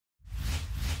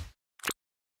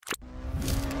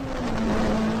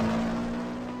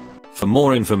For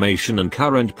more information and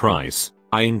current price,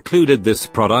 I included this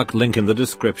product link in the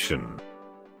description.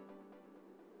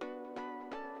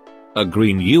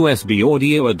 UGREEN USB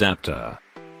audio adapter.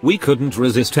 We couldn't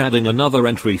resist adding another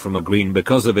entry from UGREEN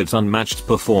because of its unmatched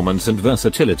performance and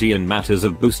versatility in matters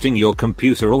of boosting your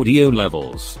computer audio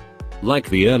levels. Like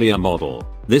the earlier model,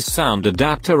 this sound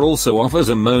adapter also offers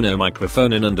a mono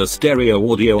microphone in and a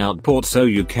stereo audio output, so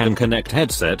you can connect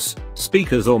headsets,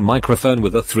 speakers or microphone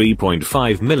with a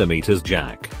 3.5mm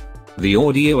jack. The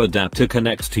audio adapter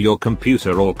connects to your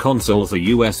computer or console's a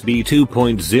USB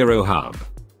 2.0 hub.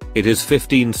 It is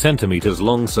 15 cm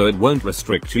long, so it won't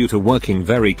restrict you to working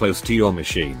very close to your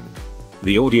machine.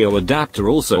 The audio adapter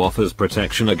also offers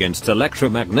protection against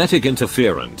electromagnetic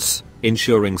interference,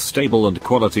 ensuring stable and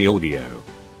quality audio.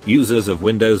 Users of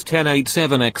Windows 10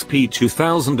 8.7 XP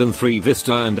 2003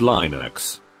 Vista and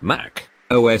Linux, Mac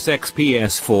OS XP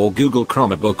S4 Google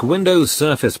Chromebook Windows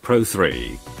Surface Pro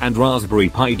 3, and Raspberry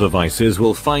Pi devices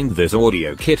will find this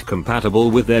audio kit compatible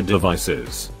with their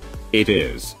devices. It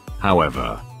is,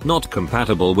 however, not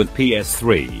compatible with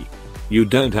PS3. You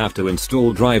don't have to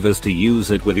install drivers to use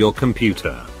it with your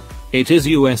computer. It is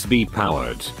USB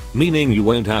powered, meaning you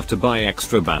won't have to buy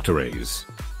extra batteries.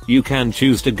 You can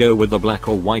choose to go with the black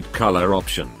or white color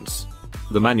options.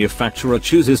 The manufacturer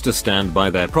chooses to stand by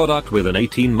their product with an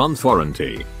 18-month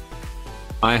warranty.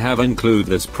 I have included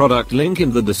this product link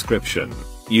in the description.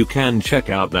 You can check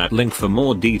out that link for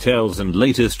more details and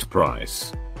latest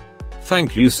price.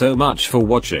 Thank you so much for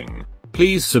watching.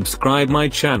 Please subscribe my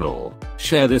channel,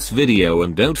 share this video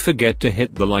and don't forget to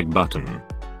hit the like button.